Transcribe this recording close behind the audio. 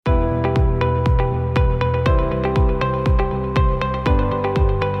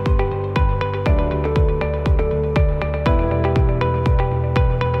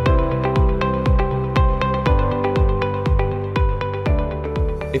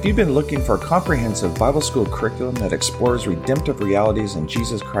If you've been looking for a comprehensive Bible school curriculum that explores redemptive realities in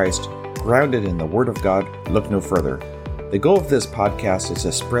Jesus Christ, grounded in the Word of God, look no further. The goal of this podcast is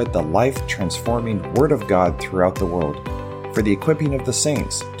to spread the life-transforming Word of God throughout the world, for the equipping of the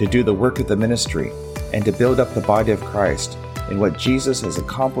saints to do the work of the ministry, and to build up the body of Christ in what Jesus has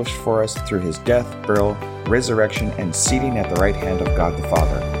accomplished for us through his death, burial, resurrection, and seating at the right hand of God the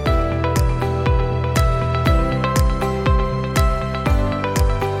Father.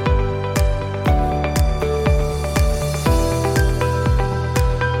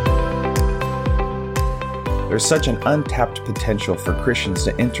 There's such an untapped potential for Christians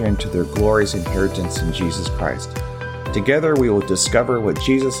to enter into their glorious inheritance in Jesus Christ. Together we will discover what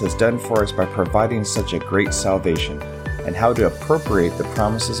Jesus has done for us by providing such a great salvation, and how to appropriate the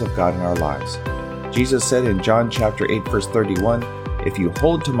promises of God in our lives. Jesus said in John chapter 8, verse 31, "If you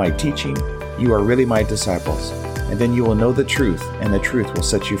hold to my teaching, you are really my disciples, and then you will know the truth, and the truth will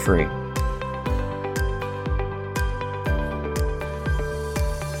set you free."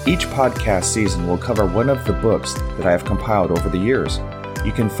 Each podcast season will cover one of the books that I have compiled over the years.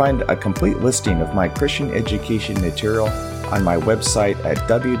 You can find a complete listing of my Christian education material on my website at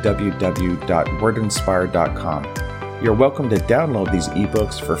www.wordinspire.com. You're welcome to download these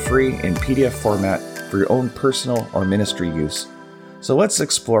ebooks for free in PDF format for your own personal or ministry use. So let's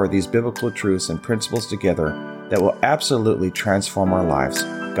explore these biblical truths and principles together that will absolutely transform our lives.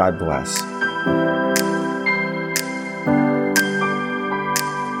 God bless.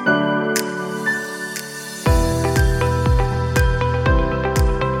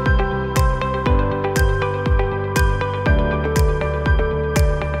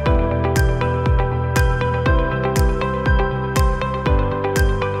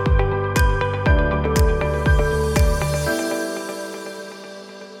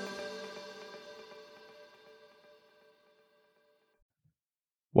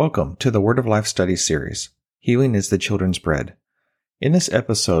 Welcome to the Word of Life study series, Healing is the Children's Bread. In this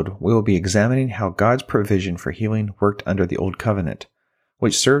episode, we will be examining how God's provision for healing worked under the Old Covenant,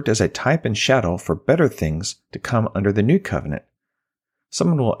 which served as a type and shadow for better things to come under the New Covenant.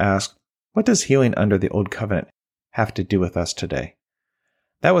 Someone will ask, what does healing under the Old Covenant have to do with us today?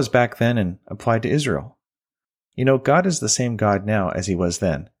 That was back then and applied to Israel. You know, God is the same God now as he was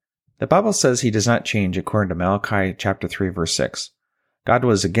then. The Bible says he does not change according to Malachi chapter 3, verse 6. God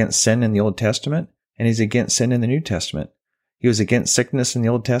was against sin in the Old Testament, and he's against sin in the New Testament. He was against sickness in the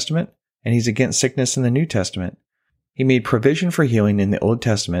Old Testament, and he's against sickness in the New Testament. He made provision for healing in the Old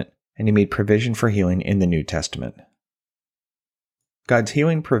Testament, and he made provision for healing in the New Testament. God's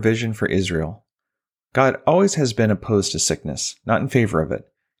healing provision for Israel. God always has been opposed to sickness, not in favor of it.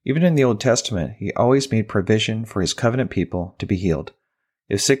 Even in the Old Testament, he always made provision for his covenant people to be healed.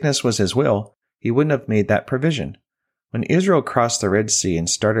 If sickness was his will, he wouldn't have made that provision. When Israel crossed the Red Sea and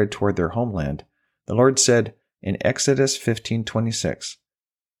started toward their homeland, the Lord said in Exodus 15:26,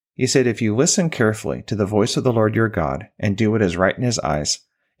 he said, "If you listen carefully to the voice of the Lord your God and do what is right in his eyes,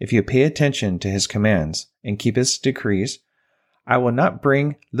 if you pay attention to his commands and keep his decrees, I will not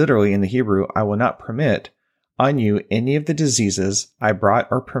bring," literally in the Hebrew, "I will not permit on you any of the diseases I brought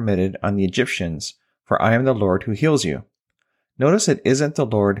or permitted on the Egyptians, for I am the Lord who heals you." Notice it isn't the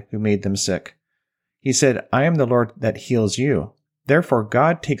Lord who made them sick. He said, "I am the Lord that heals you." Therefore,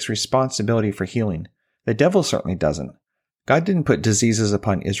 God takes responsibility for healing. The devil certainly doesn't. God didn't put diseases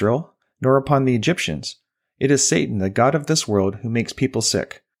upon Israel, nor upon the Egyptians. It is Satan, the god of this world, who makes people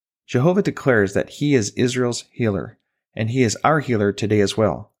sick. Jehovah declares that he is Israel's healer, and he is our healer today as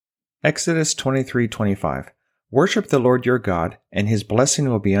well. Exodus 23:25, "Worship the Lord your God, and his blessing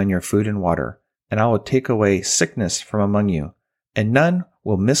will be on your food and water, and I will take away sickness from among you, and none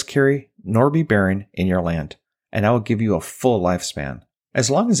will miscarry nor be barren in your land, and I will give you a full lifespan." As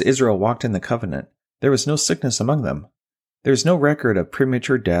long as Israel walked in the covenant, there was no sickness among them. There is no record of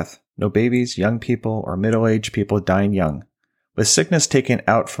premature death, no babies, young people, or middle-aged people dying young. With sickness taken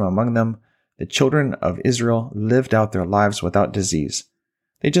out from among them, the children of Israel lived out their lives without disease.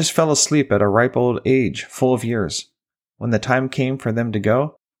 They just fell asleep at a ripe old age, full of years. When the time came for them to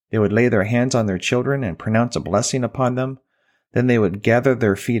go, they would lay their hands on their children and pronounce a blessing upon them. Then they would gather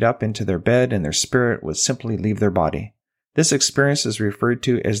their feet up into their bed, and their spirit would simply leave their body. This experience is referred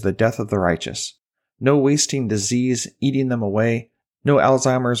to as the death of the righteous. No wasting disease eating them away, no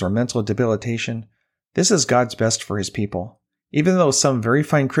Alzheimer's or mental debilitation. This is God's best for his people. Even though some very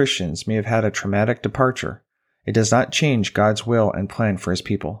fine Christians may have had a traumatic departure, it does not change God's will and plan for his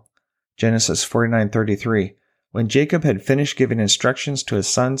people. Genesis 49:33, when Jacob had finished giving instructions to his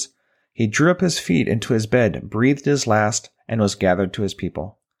sons, he drew up his feet into his bed, breathed his last, and was gathered to his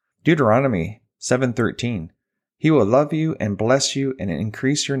people. Deuteronomy 7:13, He will love you and bless you and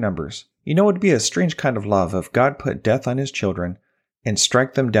increase your numbers. You know, it would be a strange kind of love if God put death on his children and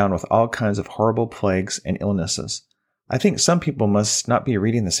strike them down with all kinds of horrible plagues and illnesses. I think some people must not be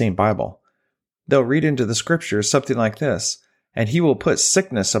reading the same Bible. They'll read into the scriptures something like this, and he will put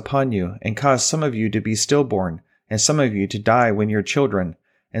sickness upon you and cause some of you to be stillborn, and some of you to die when you're children,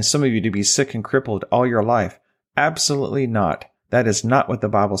 and some of you to be sick and crippled all your life. Absolutely not. That is not what the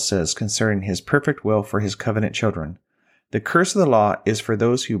Bible says concerning his perfect will for his covenant children. The curse of the law is for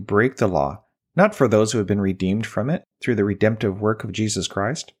those who break the law, not for those who have been redeemed from it through the redemptive work of Jesus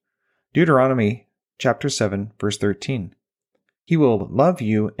Christ. Deuteronomy chapter 7, verse 13. He will love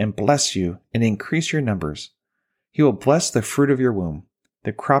you and bless you and increase your numbers. He will bless the fruit of your womb,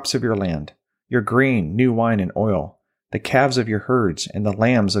 the crops of your land, your grain, new wine, and oil, the calves of your herds and the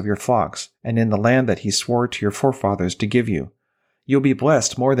lambs of your flocks, and in the land that he swore to your forefathers to give you. You'll be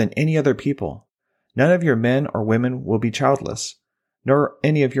blessed more than any other people. None of your men or women will be childless, nor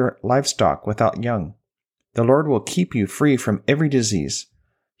any of your livestock without young. The Lord will keep you free from every disease.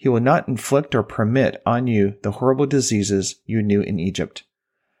 He will not inflict or permit on you the horrible diseases you knew in Egypt.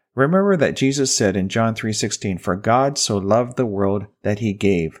 Remember that Jesus said in John 3:16, "For God so loved the world that he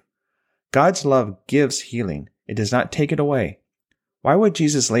gave." God's love gives healing. It does not take it away. Why would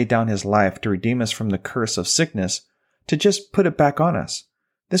Jesus lay down his life to redeem us from the curse of sickness to just put it back on us?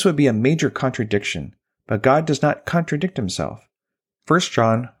 This would be a major contradiction, but God does not contradict himself. 1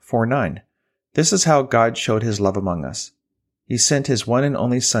 John 4:9. This is how God showed his love among us. He sent his one and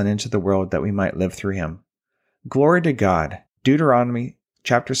only Son into the world that we might live through him. Glory to God. Deuteronomy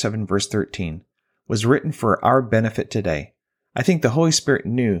chapter 7, verse 13 was written for our benefit today. I think the Holy Spirit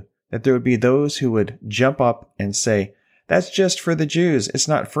knew that there would be those who would jump up and say, "That's just for the Jews, it's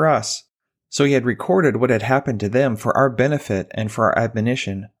not for us." So he had recorded what had happened to them for our benefit and for our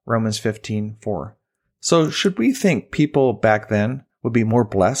admonition, Romans 15:4. So should we think people back then would be more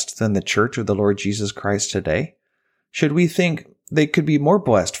blessed than the church of the Lord Jesus Christ today? Should we think they could be more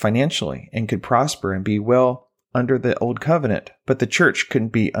blessed financially and could prosper and be well under the old covenant, but the church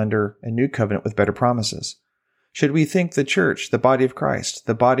couldn't be under a new covenant with better promises? Should we think the church, the body of Christ,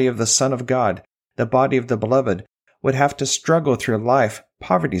 the body of the Son of God, the body of the Beloved, would have to struggle through life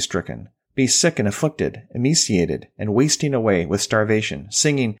poverty-stricken, be sick and afflicted, emaciated, and wasting away with starvation,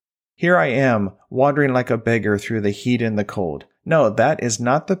 singing, "Here I am, wandering like a beggar through the heat and the cold"? No, that is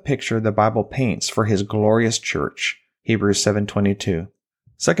not the picture the Bible paints for his glorious church. Hebrews 7:22.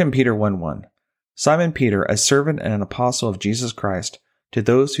 2 Peter 1:1. Simon Peter, a servant and an apostle of Jesus Christ, to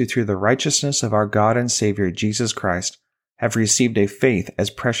those who through the righteousness of our God and Savior Jesus Christ have received a faith as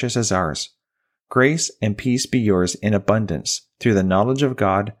precious as ours. Grace and peace be yours in abundance through the knowledge of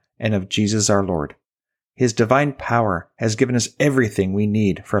God and of Jesus our Lord. His divine power has given us everything we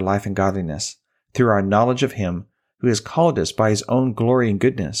need for life and godliness, through our knowledge of him who has called us by his own glory and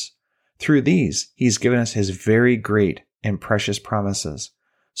goodness. Through these, he's given us his very great and precious promises,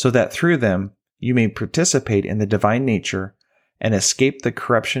 so that through them you may participate in the divine nature and escape the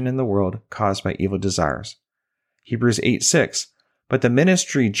corruption in the world caused by evil desires. Hebrews 8:6. But the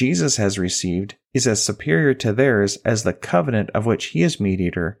ministry Jesus has received is as superior to theirs as the covenant of which he is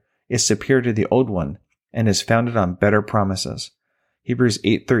mediator is superior to the old one and is founded on better promises. Hebrews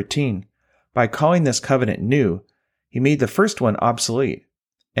 8:13. By calling this covenant new, he made the first one obsolete,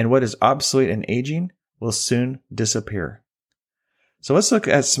 and what is obsolete and aging will soon disappear. So let's look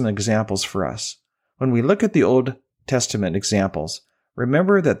at some examples for us. When we look at the Old Testament examples,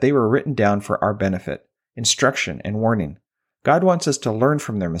 remember that they were written down for our benefit, instruction, and warning. God wants us to learn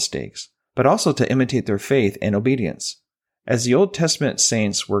from their mistakes, but also to imitate their faith and obedience. As the Old Testament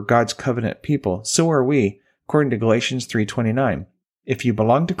saints were God's covenant people, so are we, according to Galatians 3:29. If you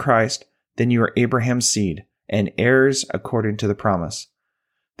belong to Christ, then you are Abraham's seed and heirs according to the promise.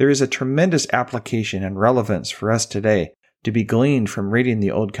 There is a tremendous application and relevance for us today to be gleaned from reading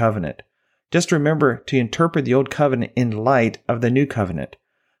the Old Covenant. Just remember to interpret the Old Covenant in light of the New Covenant.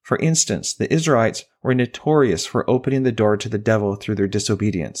 For instance, the Israelites were notorious for opening the door to the devil through their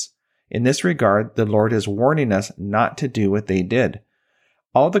disobedience. In this regard, the Lord is warning us not to do what they did.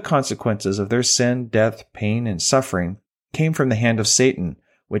 All the consequences of their sin, death, pain, and suffering came from the hand of Satan,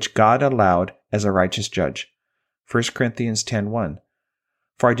 which God allowed as a righteous judge. 1 Corinthians 10:1.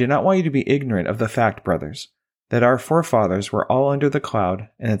 For I do not want you to be ignorant of the fact, brothers, that our forefathers were all under the cloud,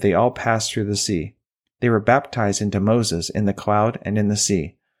 and that they all passed through the sea. They were baptized into Moses in the cloud and in the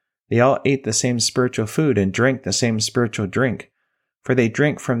sea. They all ate the same spiritual food and drank the same spiritual drink, for they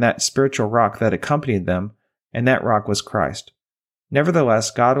drank from that spiritual rock that accompanied them, and that rock was Christ.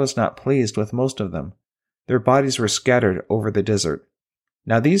 Nevertheless, God was not pleased with most of them. Their bodies were scattered over the desert.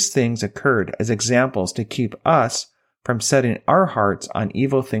 Now these things occurred as examples to keep us from setting our hearts on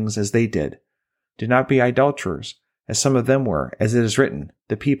evil things as they did. Do not be idolaters, as some of them were, as it is written,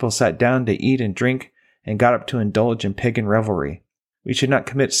 the people sat down to eat and drink and got up to indulge in pagan revelry. We should not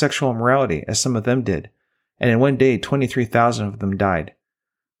commit sexual immorality, as some of them did, and in one day 23,000 of them died.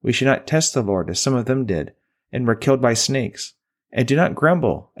 We should not test the Lord, as some of them did, and were killed by snakes. And do not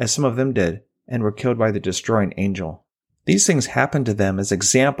grumble, as some of them did, and were killed by the destroying angel. These things happened to them as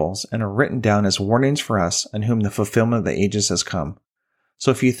examples and are written down as warnings for us on whom the fulfillment of the ages has come. So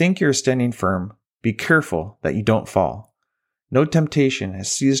if you think you are standing firm, be careful that you don't fall. No temptation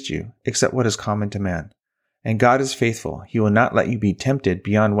has seized you except what is common to man. And God is faithful. He will not let you be tempted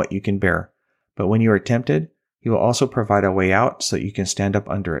beyond what you can bear. But when you are tempted, He will also provide a way out so that you can stand up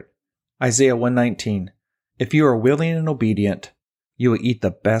under it. Isaiah 1:19. If you are willing and obedient, you will eat the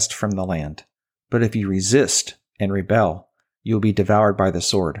best from the land. But if you resist and rebel, you will be devoured by the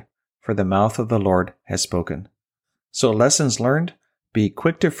sword, for the mouth of the Lord has spoken. So lessons learned: be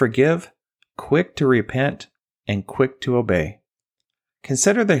quick to forgive, quick to repent, and quick to obey.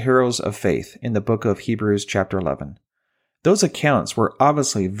 Consider the heroes of faith in the book of Hebrews chapter 11. Those accounts were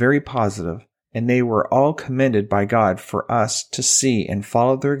obviously very positive, and they were all commended by God for us to see and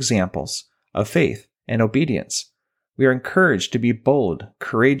follow their examples of faith and obedience. We are encouraged to be bold,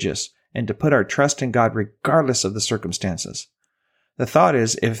 courageous, and to put our trust in God regardless of the circumstances. The thought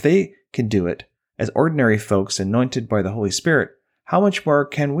is, if they can do it, as ordinary folks anointed by the Holy Spirit, how much more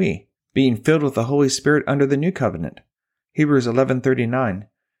can we, being filled with the Holy Spirit under the new covenant? Hebrews 11:39.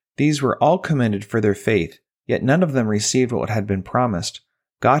 These were all commended for their faith, yet none of them received what had been promised.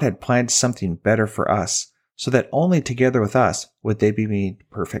 God had planned something better for us, so that only together with us would they be made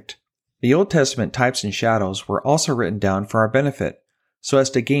perfect. The Old Testament types and shadows were also written down for our benefit, so as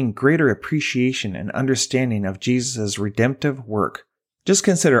to gain greater appreciation and understanding of Jesus' redemptive work. Just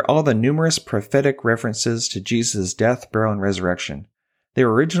consider all the numerous prophetic references to Jesus' death, burial, and resurrection. They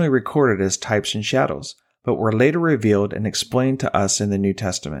were originally recorded as types and shadows, but were later revealed and explained to us in the New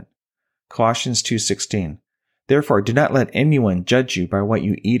Testament. Colossians 2:16. Therefore, do not let anyone judge you by what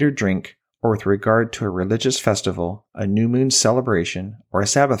you eat or drink, or with regard to a religious festival, a new moon celebration, or a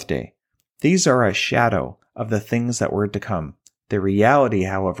Sabbath day. These are a shadow of the things that were to come. The reality,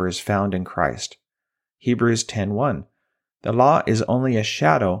 however, is found in Christ. Hebrews 10:1. The law is only a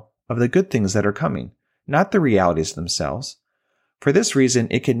shadow of the good things that are coming, not the realities themselves. For this reason,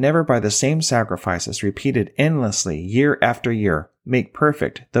 it could never by the same sacrifices repeated endlessly year after year make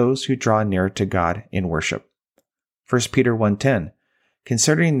perfect those who draw near to God in worship. 1 Peter 1:10.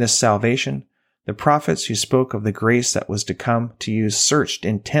 Concerning this salvation, the prophets who spoke of the grace that was to come to you searched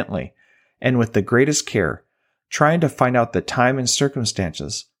intently and with the greatest care, trying to find out the time and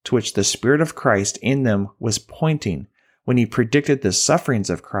circumstances to which the Spirit of Christ in them was pointing when He predicted the sufferings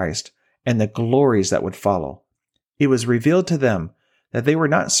of Christ and the glories that would follow. It was revealed to them that they were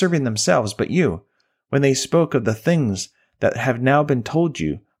not serving themselves but you, when they spoke of the things that have now been told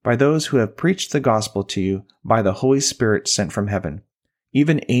you by those who have preached the gospel to you by the Holy Spirit sent from heaven.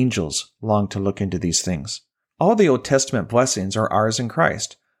 Even angels long to look into these things. All the Old Testament blessings are ours in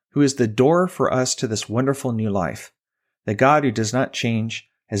Christ, who is the door for us to this wonderful new life. The God who does not change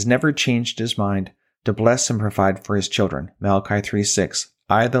has never changed His mind to bless and provide for His children. Malachi 3:6.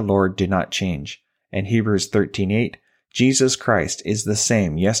 I, the Lord, do not change. And Hebrews 13:8. Jesus Christ is the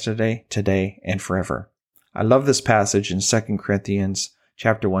same yesterday, today, and forever. I love this passage in 2 Corinthians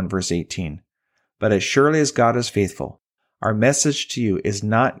chapter 1, verse 18. But as surely as God is faithful, our message to you is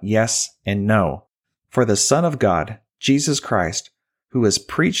not yes and no. For the Son of God, Jesus Christ, who was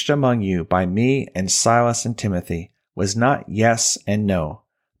preached among you by me and Silas and Timothy, was not yes and no,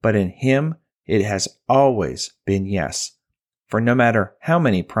 but in Him it has always been yes. For no matter how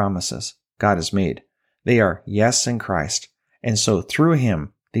many promises God has made, they are yes in Christ, and so through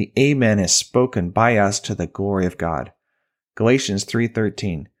Him the Amen is spoken by us to the glory of God. Galatians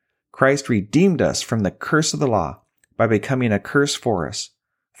 3:13. Christ redeemed us from the curse of the law by becoming a curse for us.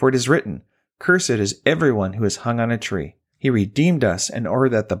 For it is written, Cursed is everyone who is hung on a tree. He redeemed us in order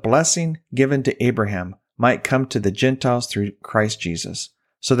that the blessing given to Abraham might come to the Gentiles through Christ Jesus,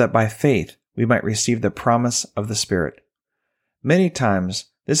 so that by faith we might receive the promise of the Spirit. Many times,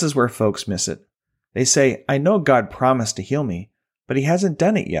 this is where folks miss it. They say, I know God promised to heal me, but He hasn't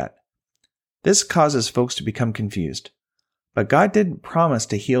done it yet. This causes folks to become confused. But God didn't promise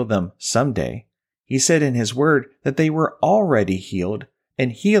to heal them someday. He said in His Word that they were already healed,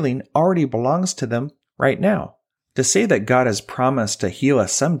 and healing already belongs to them right now. To say that God has promised to heal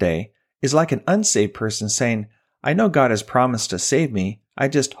us someday is like an unsaved person saying, I know God has promised to save me, I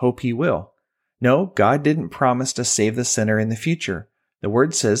just hope He will. No, God didn't promise to save the sinner in the future. The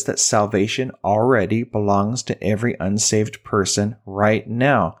Word says that salvation already belongs to every unsaved person right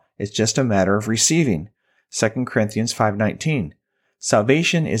now. It's just a matter of receiving. 2 Corinthians 5:19.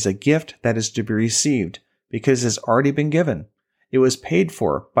 Salvation is a gift that is to be received because it's already been given. It was paid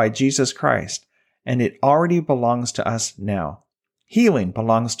for by Jesus Christ, and it already belongs to us now. Healing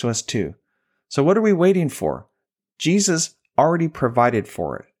belongs to us too. So what are we waiting for? Jesus already provided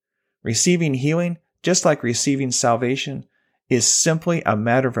for it. Receiving healing, just like receiving salvation, is simply a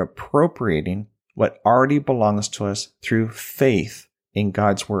matter of appropriating what already belongs to us through faith in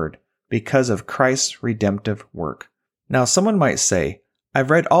God's Word because of Christ's redemptive work. Now, someone might say,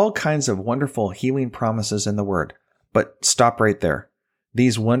 I've read all kinds of wonderful healing promises in the Word, but stop right there.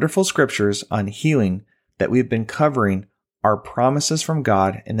 These wonderful scriptures on healing that we've been covering are promises from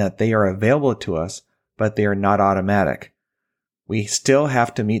God in that they are available to us, but they are not automatic. We still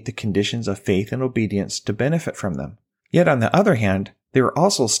have to meet the conditions of faith and obedience to benefit from them. Yet on the other hand, they are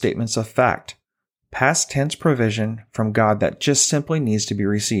also statements of fact, past tense provision from God that just simply needs to be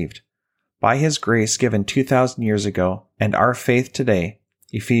received. By His grace given 2,000 years ago and our faith today,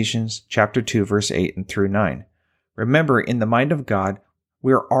 Ephesians chapter 2, verse 8 and through 9. Remember, in the mind of God,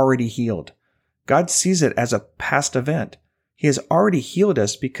 we are already healed. God sees it as a past event. He has already healed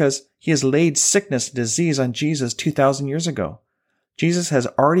us because He has laid sickness and disease on Jesus 2,000 years ago. Jesus has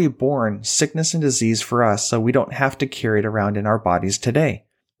already borne sickness and disease for us, so we don't have to carry it around in our bodies today.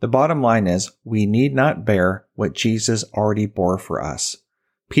 The bottom line is, we need not bear what Jesus already bore for us.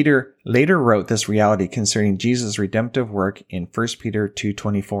 Peter later wrote this reality concerning Jesus' redemptive work in 1 Peter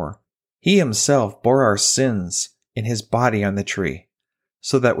 2:24. He Himself bore our sins in His body on the tree,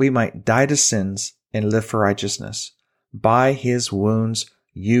 so that we might die to sins and live for righteousness. By His wounds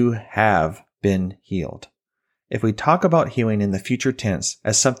you have been healed. If we talk about healing in the future tense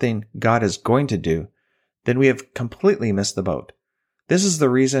as something God is going to do, then we have completely missed the boat. This is the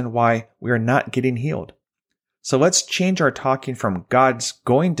reason why we are not getting healed. So let's change our talking from God's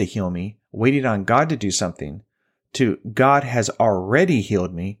going to heal me, waiting on God to do something, to God has already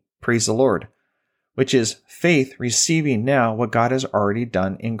healed me, praise the Lord, which is faith receiving now what God has already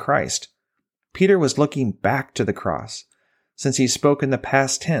done in Christ. Peter was looking back to the cross. Since he spoke in the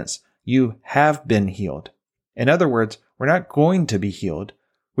past tense, you have been healed. In other words, we're not going to be healed.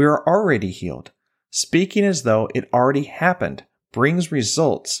 We are already healed. Speaking as though it already happened brings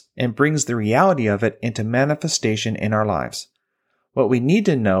results and brings the reality of it into manifestation in our lives. What we need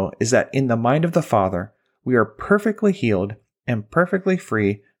to know is that in the mind of the Father, we are perfectly healed and perfectly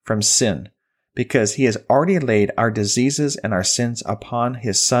free from sin because He has already laid our diseases and our sins upon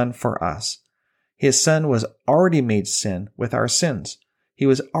His Son for us. His Son was already made sin with our sins. He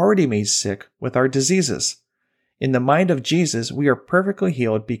was already made sick with our diseases. In the mind of Jesus, we are perfectly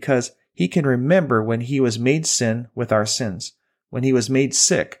healed because He can remember when He was made sin with our sins, when He was made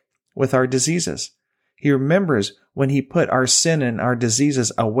sick with our diseases. He remembers when He put our sin and our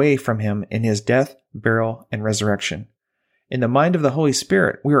diseases away from Him in His death, burial, and resurrection. In the mind of the Holy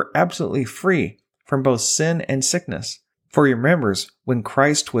Spirit, we are absolutely free from both sin and sickness. For He remembers when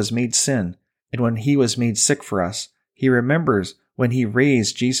Christ was made sin and when He was made sick for us. He remembers when He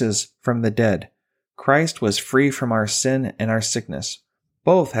raised Jesus from the dead. Christ was free from our sin and our sickness.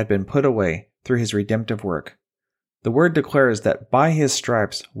 Both had been put away through His redemptive work. The Word declares that by His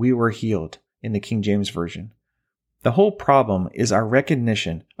stripes we were healed in the King James Version. The whole problem is our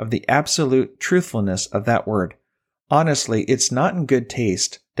recognition of the absolute truthfulness of that word. Honestly, it's not in good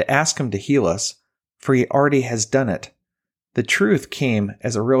taste to ask Him to heal us, for He already has done it. The truth came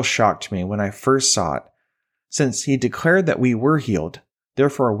as a real shock to me when I first saw it. Since He declared that we were healed,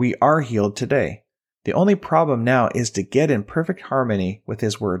 therefore we are healed today. The only problem now is to get in perfect harmony with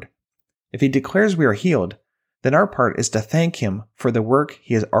His Word. If He declares we are healed, then our part is to thank Him for the work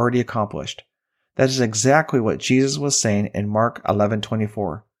He has already accomplished. That is exactly what Jesus was saying in Mark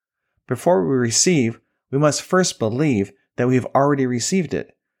 11:24. Before we receive, we must first believe that we have already received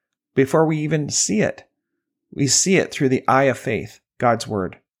it. Before we even see it, we see it through the eye of faith, God's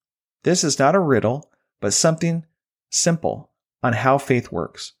Word. This is not a riddle, but something simple on how faith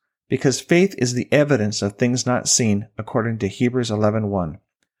works. Because faith is the evidence of things not seen, according to Hebrews 11:1.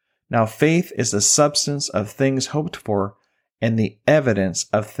 Now faith is the substance of things hoped for and the evidence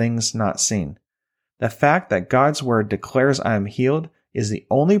of things not seen. The fact that God's Word declares I am healed is the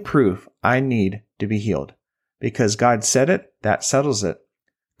only proof I need to be healed. Because God said it, that settles it.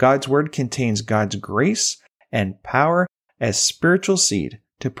 God's Word contains God's grace and power as spiritual seed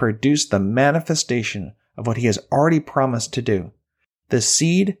to produce the manifestation of what He has already promised to do. The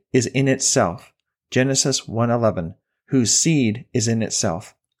seed is in itself, Genesis 1:11, whose seed is in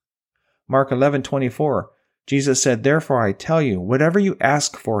itself. Mark 11:24, Jesus said, "Therefore I tell you, whatever you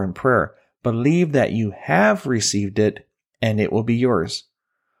ask for in prayer, believe that you have received it, and it will be yours."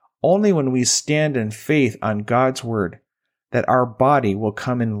 Only when we stand in faith on God's word, that our body will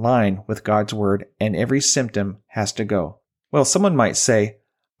come in line with God's word and every symptom has to go. Well, someone might say,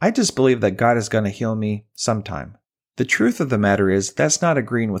 "I just believe that God is going to heal me sometime." The truth of the matter is that's not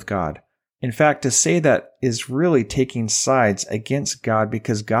agreeing with God. In fact, to say that is really taking sides against God,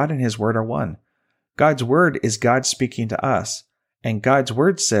 because God and His word are one. God's word is God speaking to us, and God's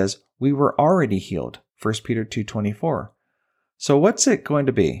word says we were already healed, 1 Peter 2:24. So what's it going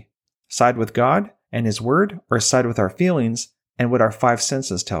to be? Side with God and His word, or side with our feelings and what our five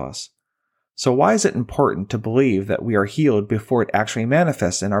senses tell us? So why is it important to believe that we are healed before it actually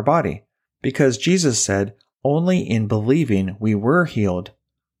manifests in our body? Because Jesus said, only in believing we were healed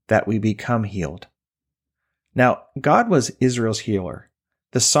that we become healed. Now, God was Israel's healer.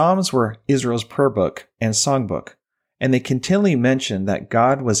 The Psalms were Israel's prayer book and songbook, and they continually mention that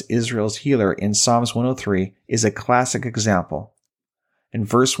God was Israel's healer in Psalms 103 is a classic example. In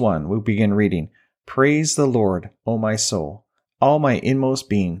verse 1, we begin reading, "Praise the Lord, O my soul. All my inmost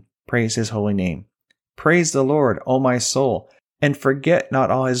being, praise His holy name. Praise the Lord, O my soul, and forget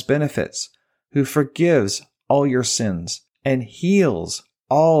not all His benefits, who forgives all your sins and heals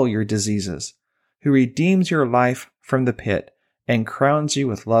all your diseases, who redeems your life from the pit and crowns you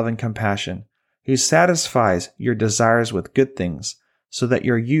with love and compassion, who satisfies your desires with good things, so that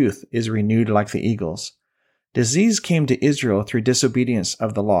your youth is renewed like the eagles." Disease came to Israel through disobedience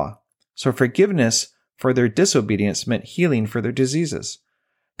of the law. So forgiveness for their disobedience meant healing for their diseases.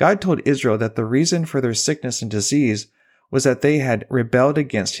 God told Israel that the reason for their sickness and disease was that they had rebelled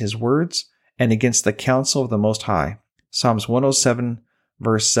against His words and against the counsel of the Most High. Psalms 107,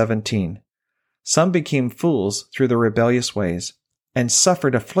 verse 17. Some became fools through their rebellious ways and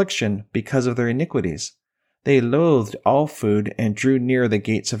suffered affliction because of their iniquities. They loathed all food and drew near the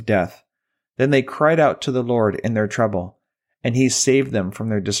gates of death. Then they cried out to the Lord in their trouble, and He saved them from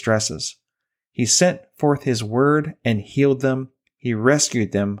their distresses. He sent forth His word and healed them. He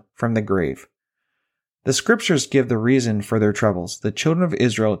rescued them from the grave. The scriptures give the reason for their troubles. The children of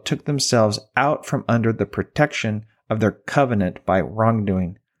Israel took themselves out from under the protection of their covenant by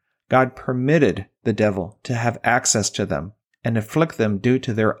wrongdoing. God permitted the devil to have access to them and afflict them due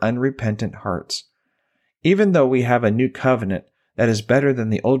to their unrepentant hearts. Even though we have a new covenant that is better than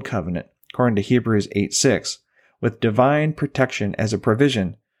the old covenant, according to Hebrews 8:6, with divine protection as a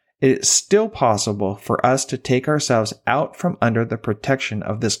provision, it is still possible for us to take ourselves out from under the protection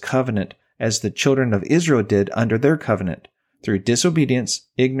of this covenant as the children of Israel did under their covenant, through disobedience,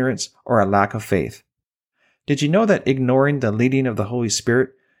 ignorance, or a lack of faith. Did you know that ignoring the leading of the Holy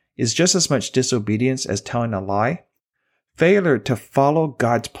Spirit is just as much disobedience as telling a lie? Failure to follow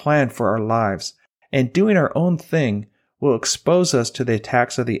God's plan for our lives and doing our own thing will expose us to the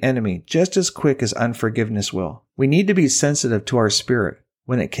attacks of the enemy just as quick as unforgiveness will. We need to be sensitive to our spirit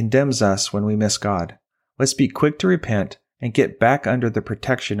when it condemns us when we miss God. Let's be quick to repent and get back under the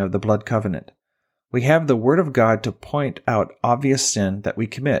protection of the blood covenant. We have the Word of God to point out obvious sin that we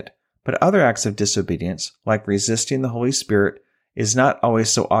commit, but other acts of disobedience, like resisting the Holy Spirit, is not always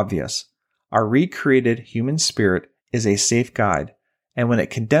so obvious. Our recreated human spirit is a safe guide, and when it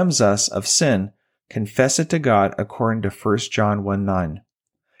condemns us of sin, confess it to God according to 1 John 1:9.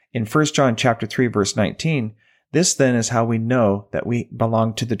 In 1 John chapter 3, verse 19, this then is how we know that we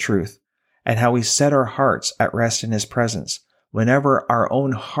belong to the truth, and how we set our hearts at rest in His presence, whenever our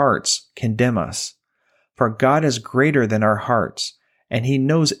own hearts condemn us. For God is greater than our hearts, and He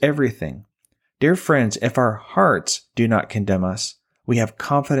knows everything. Dear friends, if our hearts do not condemn us, we have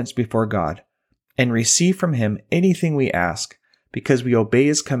confidence before God, and receive from Him anything we ask, because we obey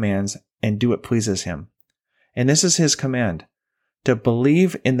His commands and do what pleases Him. And this is His command, to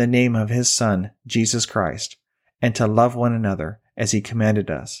believe in the name of His Son, Jesus Christ, and to love one another as He commanded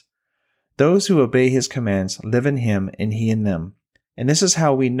us. Those who obey His commands live in Him and He in them. And this is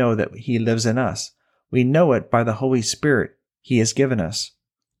how we know that He lives in us. We know it by the Holy Spirit He has given us.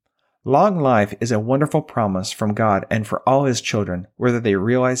 Long life is a wonderful promise from God and for all His children, whether they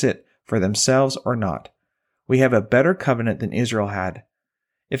realize it for themselves or not. We have a better covenant than Israel had.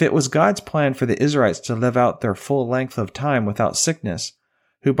 If it was God's plan for the Israelites to live out their full length of time without sickness,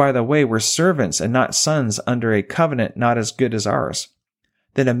 who, by the way, were servants and not sons under a covenant not as good as ours,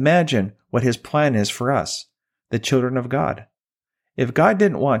 then imagine what His plan is for us, the children of God. If God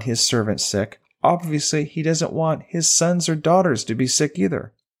didn't want His servants sick, obviously He doesn't want His sons or daughters to be sick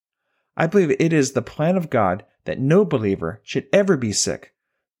either. I believe it is the plan of God that no believer should ever be sick,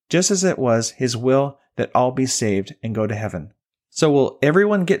 just as it was His will that all be saved and go to heaven. So will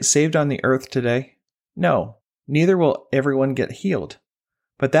everyone get saved on the earth today? No, neither will everyone get healed.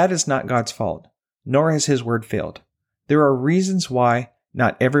 But that is not God's fault, nor has His word failed. There are reasons why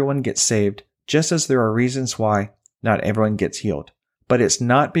not everyone gets saved, just as there are reasons why not everyone gets healed. But it's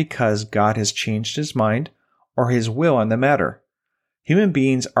not because God has changed His mind or His will on the matter. Human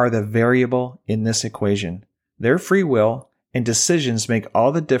beings are the variable in this equation. Their free will and decisions make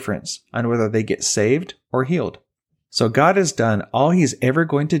all the difference on whether they get saved or healed. So God has done all He's ever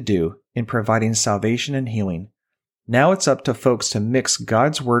going to do in providing salvation and healing. Now it's up to folks to mix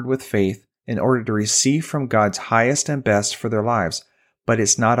God's word with faith in order to receive from God's highest and best for their lives, but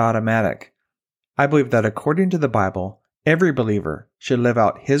it's not automatic. I believe that according to the Bible, every believer should live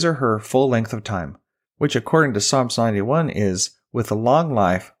out his or her full length of time, which according to Psalms 91 is, with a long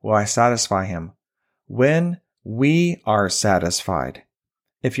life will I satisfy him. When we are satisfied.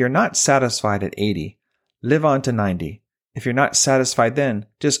 If you're not satisfied at 80, live on to 90. If you're not satisfied then,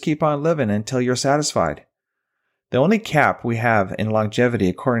 just keep on living until you're satisfied. The only cap we have in longevity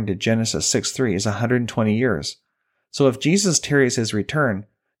according to Genesis 6:3 is 120 years. So if Jesus tarries His return,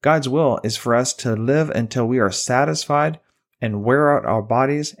 God's will is for us to live until we are satisfied and wear out our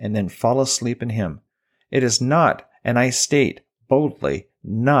bodies and then fall asleep in Him. It is not, and I state boldly,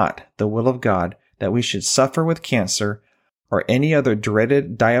 not the will of God that we should suffer with cancer or any other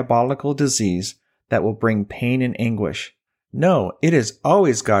dreaded diabolical disease that will bring pain and anguish. No, it is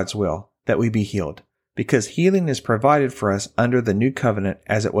always God's will that we be healed, because healing is provided for us under the new covenant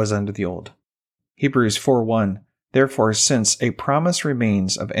as it was under the old. Hebrews 4:1 Therefore, since a promise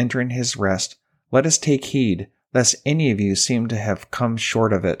remains of entering His rest, let us take heed, lest any of you seem to have come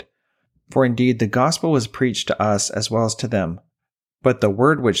short of it. For indeed the gospel was preached to us as well as to them, but the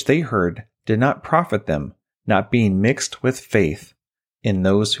word which they heard did not profit them, not being mixed with faith in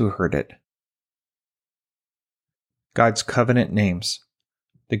those who heard it. God's covenant names.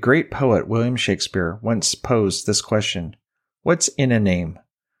 The great poet William Shakespeare once posed this question: what's in a name?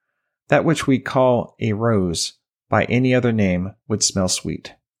 That which we call a rose by any other name would smell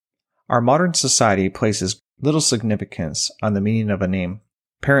sweet. Our modern society places little significance on the meaning of a name.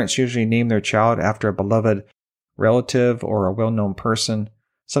 Parents usually name their child after a beloved relative or a well-known person.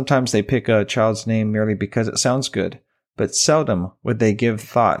 Sometimes they pick a child's name merely because it sounds good, but seldom would they give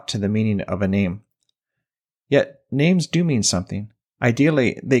thought to the meaning of a name. Yet names do mean something.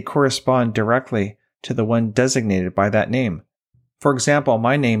 Ideally, they correspond directly to the one designated by that name. For example,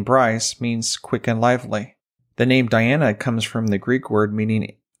 my name Bryce means quick and lively. The name Diana comes from the Greek word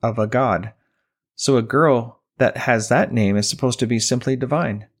meaning of a god. So a girl that has that name is supposed to be simply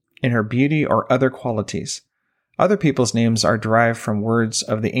divine in her beauty or other qualities. Other people's names are derived from words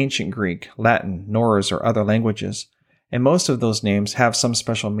of the ancient Greek, Latin, Norse, or other languages, and most of those names have some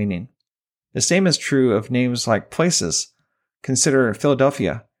special meaning. The same is true of names like places. Consider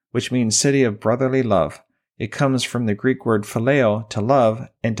Philadelphia, which means city of brotherly love. It comes from the Greek word phileo, to love,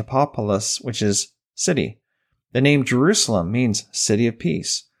 and topopolis, which is city. The name Jerusalem means city of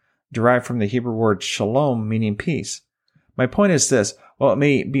peace, derived from the Hebrew word shalom, meaning peace. My point is this: while it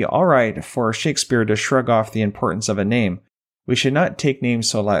may be all right for Shakespeare to shrug off the importance of a name, we should not take names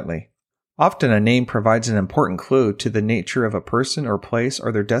so lightly. Often a name provides an important clue to the nature of a person or place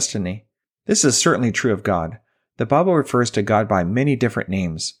or their destiny. This is certainly true of God. The Bible refers to God by many different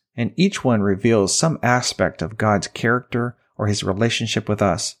names, and each one reveals some aspect of God's character or His relationship with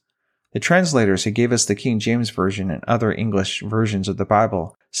us. The translators who gave us the King James Version and other English versions of the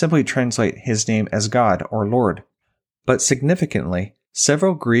Bible simply translate His name as God or Lord. But significantly,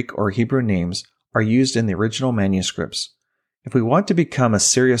 several Greek or Hebrew names are used in the original manuscripts. If we want to become a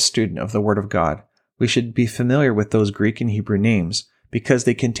serious student of the Word of God, we should be familiar with those Greek and Hebrew names because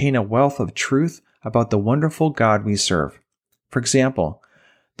they contain a wealth of truth about the wonderful God we serve. For example,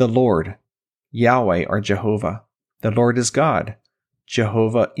 the Lord, Yahweh or Jehovah. The Lord is God,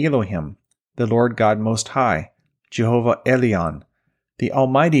 Jehovah Elohim. The Lord God Most High, Jehovah Elyon. The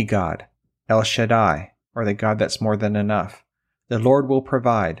Almighty God, El Shaddai, or the God that's more than enough. The Lord will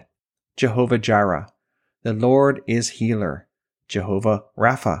provide, Jehovah Jireh. The Lord is healer, Jehovah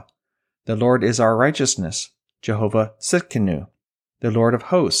Rapha. The Lord is our righteousness, Jehovah Tsidkenu. The Lord of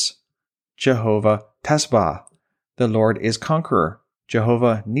hosts, Jehovah Tesbah. The Lord is conqueror,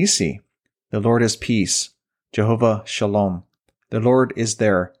 Jehovah Nisi. The Lord is peace, Jehovah Shalom. The Lord is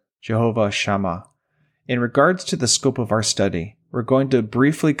there, Jehovah Shammah. In regards to the scope of our study, we're going to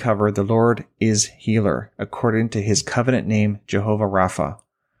briefly cover the Lord is healer, according to His covenant name, Jehovah Rapha.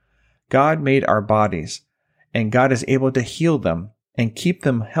 God made our bodies, and God is able to heal them and keep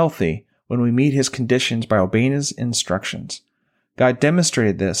them healthy when we meet His conditions by obeying His instructions. God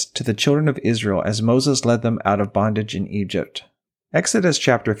demonstrated this to the children of Israel as Moses led them out of bondage in Egypt. Exodus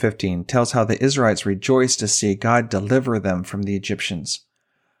chapter 15 tells how the Israelites rejoiced to see God deliver them from the Egyptians.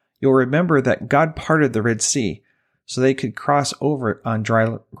 You'll remember that God parted the Red Sea so they could cross over on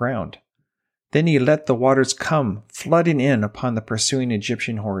dry ground. Then he let the waters come flooding in upon the pursuing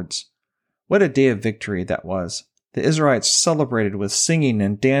Egyptian hordes. What a day of victory that was. The Israelites celebrated with singing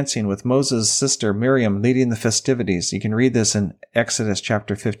and dancing, with Moses' sister Miriam leading the festivities. You can read this in Exodus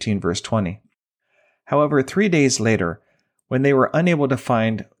chapter 15, verse 20. However, 3 days later, when they were unable to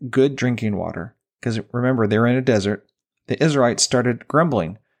find good drinking water, because remember, they were in a desert, the Israelites started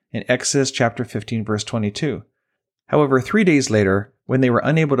grumbling in Exodus chapter 15, verse 22. However, 3 days later, when they were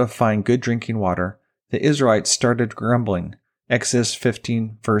unable to find good drinking water, the Israelites started grumbling. Exodus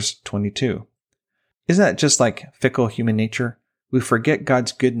 15, verse 22. Isn't that just like fickle human nature? We forget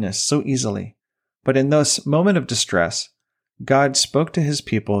God's goodness so easily. But in this moment of distress, God spoke to his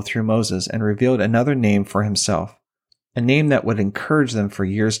people through Moses and revealed another name for himself, a name that would encourage them for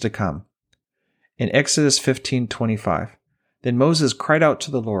years to come. In Exodus 15:25, then Moses cried out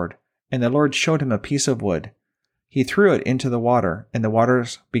to the Lord, and the Lord showed him a piece of wood. He threw it into the water, and the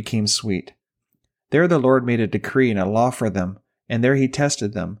waters became sweet. There the Lord made a decree and a law for them, and there he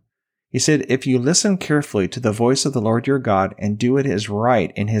tested them. He said, if you listen carefully to the voice of the Lord your God and do what is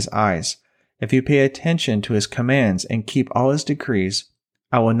right in his eyes, if you pay attention to his commands and keep all his decrees,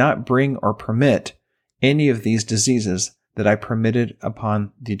 I will not bring or permit any of these diseases that I permitted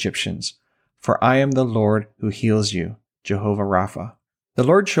upon the Egyptians. For I am the Lord who heals you, Jehovah Rapha. The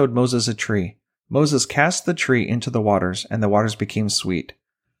Lord showed Moses a tree. Moses cast the tree into the waters, and the waters became sweet.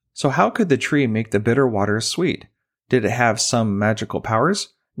 So how could the tree make the bitter waters sweet? Did it have some magical powers?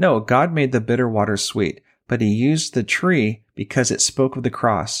 No, God made the bitter waters sweet, but he used the tree because it spoke of the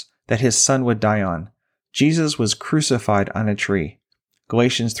cross that his son would die on. Jesus was crucified on a tree.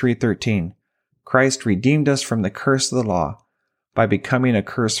 Galatians 3:13. Christ redeemed us from the curse of the law by becoming a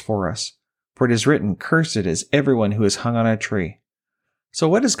curse for us. For it is written, cursed is everyone who is hung on a tree. So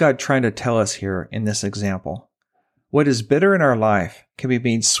what is God trying to tell us here in this example? What is bitter in our life can be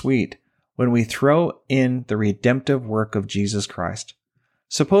made sweet when we throw in the redemptive work of Jesus Christ.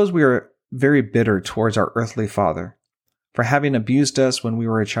 Suppose we are very bitter towards our earthly father for having abused us when we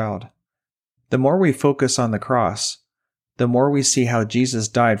were a child. The more we focus on the cross, the more we see how Jesus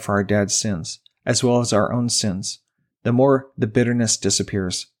died for our dad's sins, as well as our own sins, the more the bitterness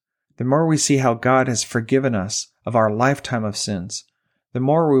disappears. The more we see how God has forgiven us of our lifetime of sins, the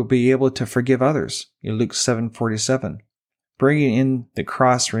more we'll be able to forgive others. In Luke 7:47. Bringing in the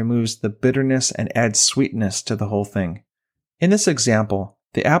cross removes the bitterness and adds sweetness to the whole thing. In this example,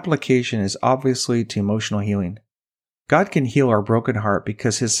 the application is obviously to emotional healing. God can heal our broken heart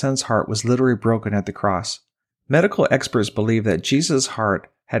because his son's heart was literally broken at the cross. Medical experts believe that Jesus'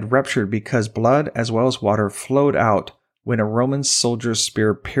 heart had ruptured because blood as well as water flowed out when a Roman soldier's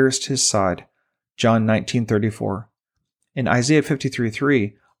spear pierced his side. John 19:34. And Isaiah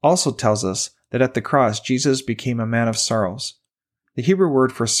 53:3 also tells us that at the cross Jesus became a man of sorrows. The Hebrew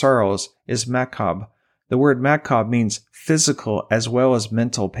word for sorrows is makab. The word makab means physical as well as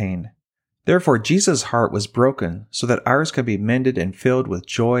mental pain. Therefore, Jesus' heart was broken so that ours could be mended and filled with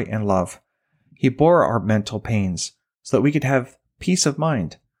joy and love. He bore our mental pains so that we could have peace of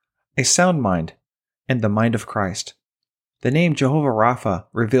mind, a sound mind, and the mind of Christ. The name Jehovah Rapha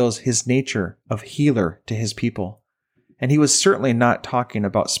reveals his nature of healer to his people. And he was certainly not talking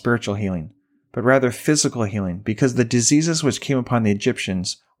about spiritual healing, but rather physical healing, because the diseases which came upon the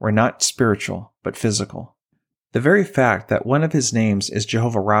Egyptians were not spiritual, but physical. The very fact that one of his names is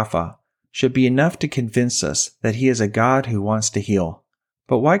Jehovah Rapha should be enough to convince us that he is a God who wants to heal.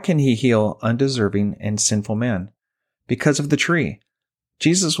 But why can he heal undeserving and sinful man? Because of the tree.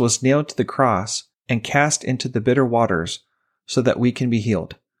 Jesus was nailed to the cross and cast into the bitter waters so that we can be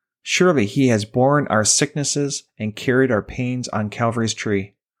healed. Surely he has borne our sicknesses and carried our pains on Calvary's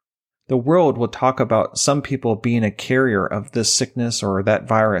tree. The world will talk about some people being a carrier of this sickness or that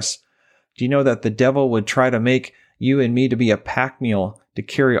virus. Do you know that the devil would try to make you and me to be a pack mule to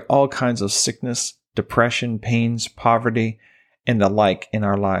carry all kinds of sickness, depression, pains, poverty, and the like in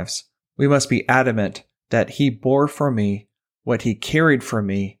our lives? We must be adamant that he bore for me what he carried for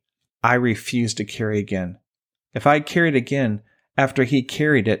me. I refuse to carry again. If I carried again after he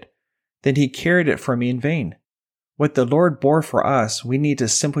carried it, then he carried it for me in vain. What the Lord bore for us, we need to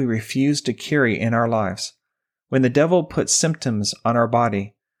simply refuse to carry in our lives. When the devil puts symptoms on our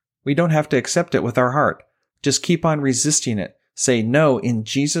body, we don't have to accept it with our heart. Just keep on resisting it. Say, no, in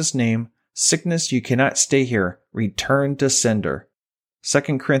Jesus' name, sickness, you cannot stay here. Return to sender.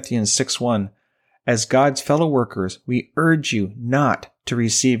 2 Corinthians 6:1. As God's fellow workers, we urge you not to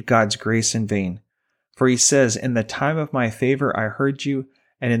receive God's grace in vain. For he says, "In the time of my favor I heard you,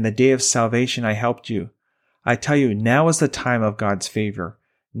 and in the day of salvation I helped you." I tell you, now is the time of God's favor.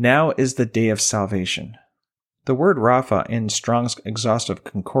 Now is the day of salvation. The word Rapha in Strong's Exhaustive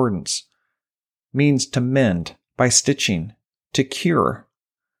Concordance means to mend by stitching, to cure,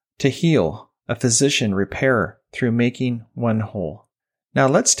 to heal, a physician repair through making one whole. Now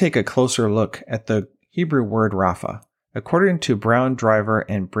let's take a closer look at the Hebrew word Rapha. According to Brown, Driver,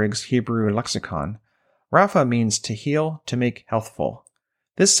 and Briggs Hebrew Lexicon, Rapha means to heal, to make healthful.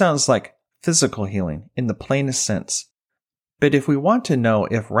 This sounds like physical healing in the plainest sense. But if we want to know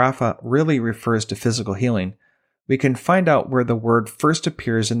if Rapha really refers to physical healing, we can find out where the word first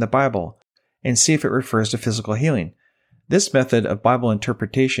appears in the Bible and see if it refers to physical healing. This method of Bible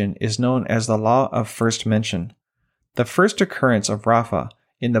interpretation is known as the law of first mention. The first occurrence of Rapha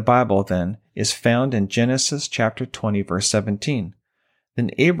in the Bible, then, is found in Genesis chapter 20, verse 17.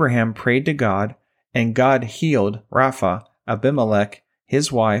 Then Abraham prayed to God, and God healed Rapha, Abimelech,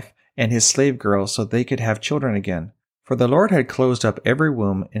 his wife, and his slave girl so they could have children again. For the Lord had closed up every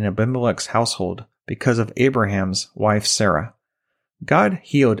womb in Abimelech's household because of Abraham's wife Sarah. God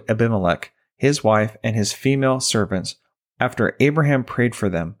healed Abimelech, his wife, and his female servants after Abraham prayed for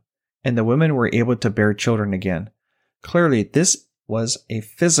them, and the women were able to bear children again. Clearly, this was a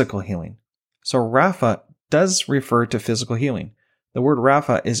physical healing. So Rapha does refer to physical healing. The word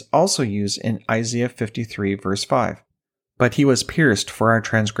Rapha is also used in Isaiah 53, verse 5. But he was pierced for our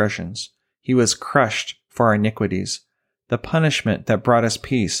transgressions. He was crushed for our iniquities. The punishment that brought us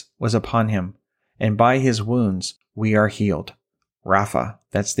peace was upon him, and by his wounds we are healed. Rapha,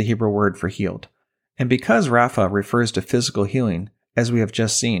 that's the Hebrew word for healed. And because Rapha refers to physical healing, as we have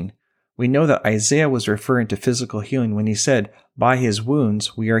just seen, we know that Isaiah was referring to physical healing when he said, "By his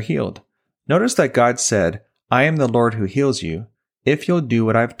wounds we are healed." Notice that God said, "I am the Lord who heals you, if you'll do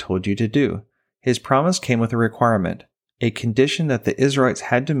what I've told you to do." His promise came with a requirement, a condition that the Israelites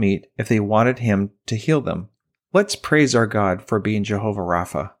had to meet if they wanted him to heal them. Let's praise our God for being Jehovah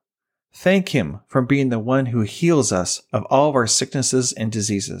Rapha. Thank him for being the one who heals us of all of our sicknesses and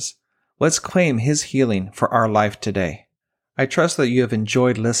diseases. Let's claim his healing for our life today. I trust that you have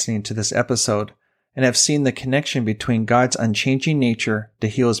enjoyed listening to this episode and have seen the connection between God's unchanging nature to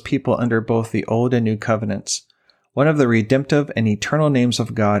heal his people under both the Old and New Covenants. One of the redemptive and eternal names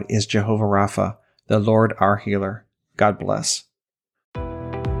of God is Jehovah Rapha, the Lord our healer. God bless.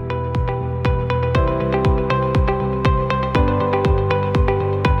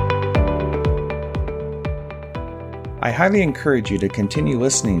 I highly encourage you to continue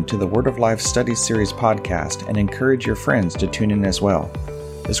listening to the Word of Life Study Series podcast and encourage your friends to tune in as well.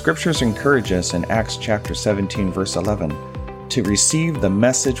 The scriptures encourage us in Acts chapter 17, verse 11, to receive the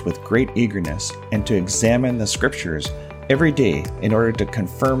message with great eagerness and to examine the scriptures every day in order to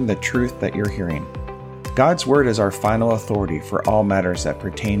confirm the truth that you're hearing. God's Word is our final authority for all matters that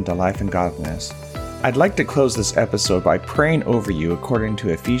pertain to life and godliness. I'd like to close this episode by praying over you according to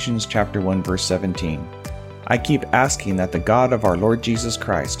Ephesians chapter 1, verse 17. I keep asking that the God of our Lord Jesus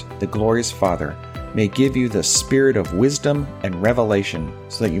Christ, the glorious Father, may give you the spirit of wisdom and revelation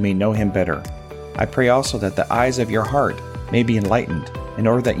so that you may know him better. I pray also that the eyes of your heart may be enlightened, in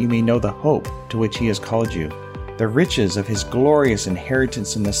order that you may know the hope to which he has called you, the riches of his glorious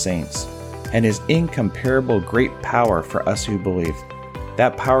inheritance in the saints, and his incomparable great power for us who believe.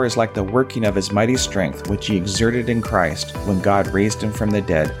 That power is like the working of his mighty strength, which he exerted in Christ when God raised him from the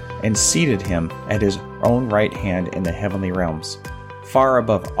dead and seated him at his own right hand in the heavenly realms, far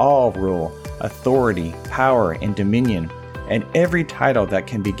above all rule, authority, power, and dominion, and every title that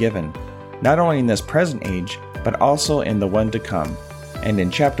can be given, not only in this present age, but also in the one to come. And in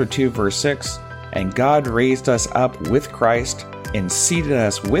chapter 2, verse 6, and God raised us up with Christ and seated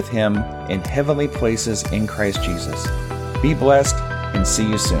us with him in heavenly places in Christ Jesus. Be blessed and see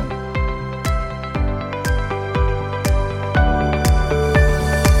you soon.